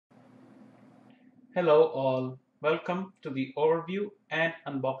Hello all, welcome to the overview and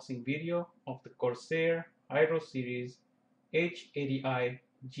unboxing video of the Corsair Hydro Series H80i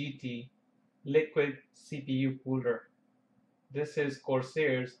GT liquid CPU cooler. This is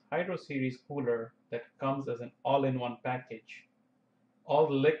Corsair's Hydro Series cooler that comes as an all-in-one package. All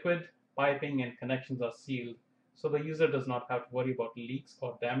the liquid, piping and connections are sealed, so the user does not have to worry about leaks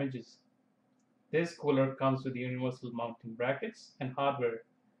or damages. This cooler comes with universal mounting brackets and hardware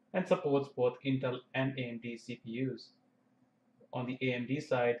and supports both Intel and AMD CPUs. On the AMD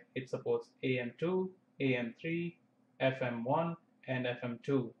side, it supports AM2, AM3, FM1, and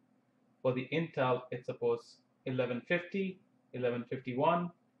FM2. For the Intel, it supports 1150, 1151,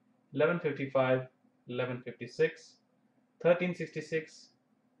 1155, 1156, 1366,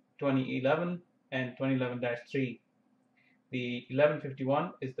 2011, and 2011-3. The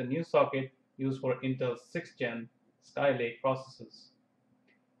 1151 is the new socket used for Intel's 6th gen Skylake processors.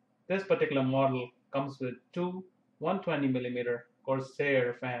 This particular model comes with two 120mm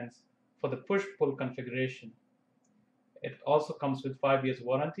Corsair fans for the push-pull configuration. It also comes with 5 years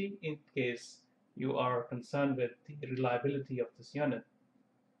warranty in case you are concerned with the reliability of this unit.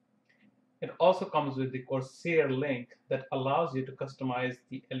 It also comes with the Corsair Link that allows you to customize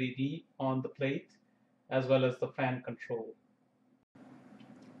the LED on the plate as well as the fan control.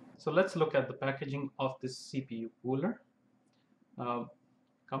 So let's look at the packaging of this CPU cooler.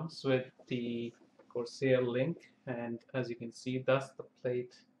 Comes with the Corsair Link, and as you can see, that's the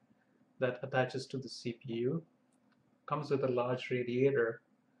plate that attaches to the CPU. Comes with a large radiator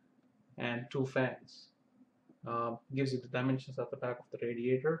and two fans. Gives you the dimensions at the back of the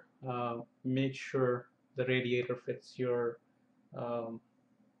radiator. Make sure the radiator fits your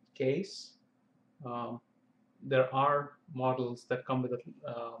case. There are models that come with a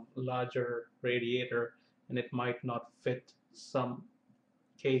larger radiator and it might not fit some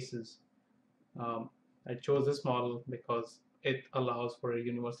cases. I chose this model because it allows for a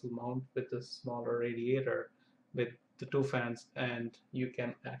universal mount with a smaller radiator with the two fans, and you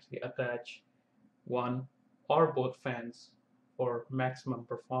can actually attach one or both fans for maximum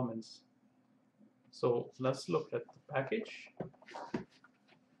performance. So let's look at the package.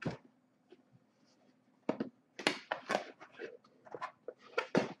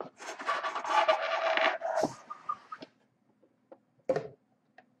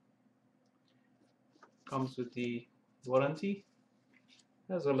 Comes with the warranty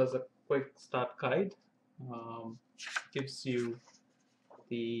as well as a quick start guide. Gives you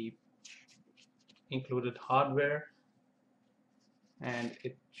the included hardware, and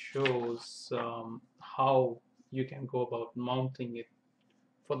it shows how you can go about mounting it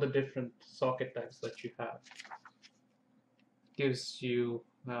for the different socket types that you have. Gives you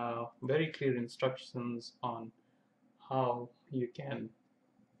very clear instructions on how you can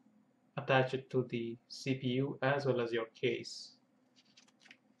attach it to the CPU as well as your case,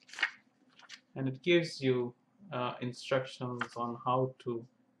 and it gives you instructions on how to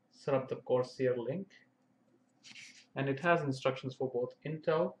set up the Corsair Link, and it has instructions for both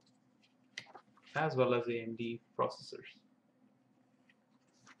Intel as well as AMD processors.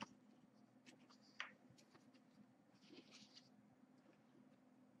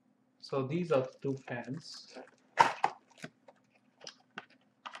 So these are the two fans.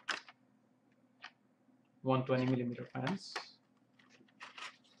 120mm fans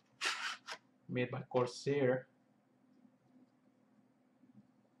made by Corsair,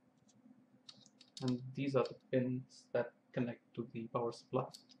 and these are the pins that connect to the power supply.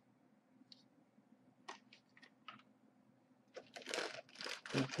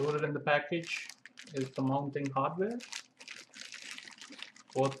 Included in the package is the mounting hardware,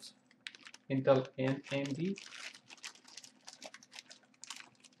 both Intel and AMD.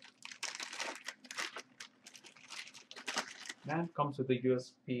 And comes with a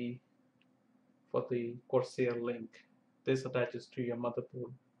USB for the Corsair Link. This attaches to your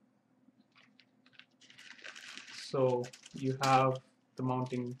motherboard. So you have the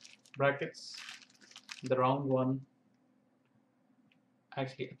mounting brackets. The round one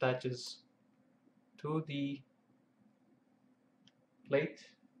actually attaches to the plate,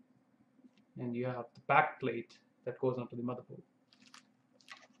 and you have the back plate that goes onto the motherboard.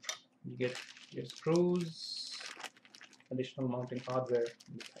 You get your screws, additional mounting hardware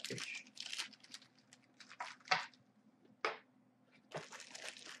in the package.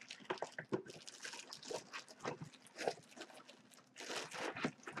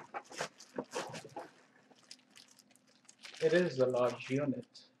 It is a large unit.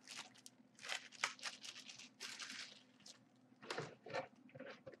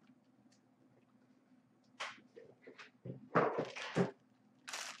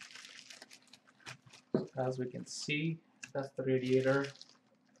 So as we can see, that's the radiator,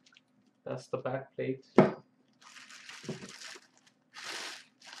 that's the back plate.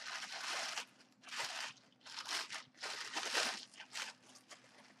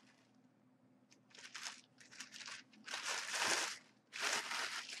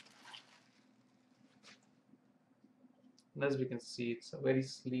 And as we can see, it's a very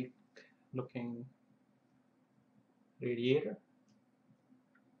sleek looking radiator.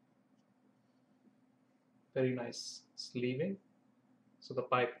 Very nice sleeving. So the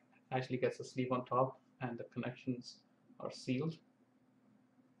pipe actually gets a sleeve on top and the connections are sealed.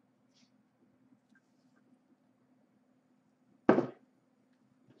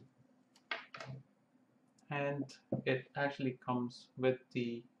 And it actually comes with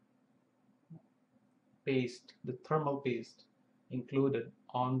the paste, the thermal paste included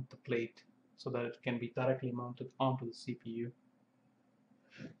on the plate so that it can be directly mounted onto the CPU.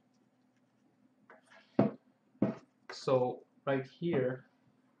 So right here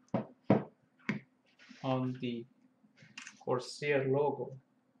on the Corsair logo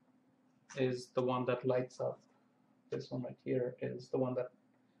is the one that lights up. This one right here is the one that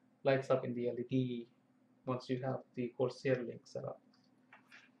lights up in the LED once you have the Corsair Link set up.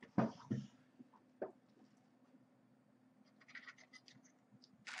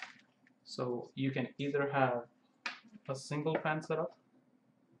 So you can either have a single fan setup,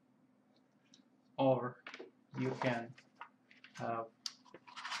 or you can have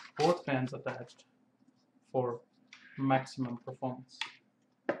both fans attached for maximum performance.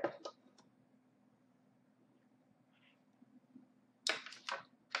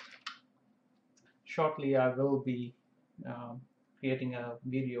 Shortly, I will be creating a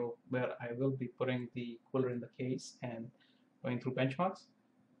video where I will be putting the cooler in the case and going through benchmarks.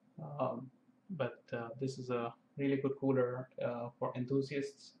 But this is a really good cooler for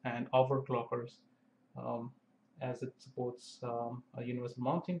enthusiasts and overclockers, as it supports a universal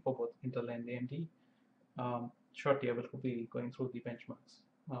mounting for both Intel and AMD. Shortly, I will be going through the benchmarks.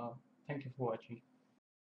 Thank you for watching.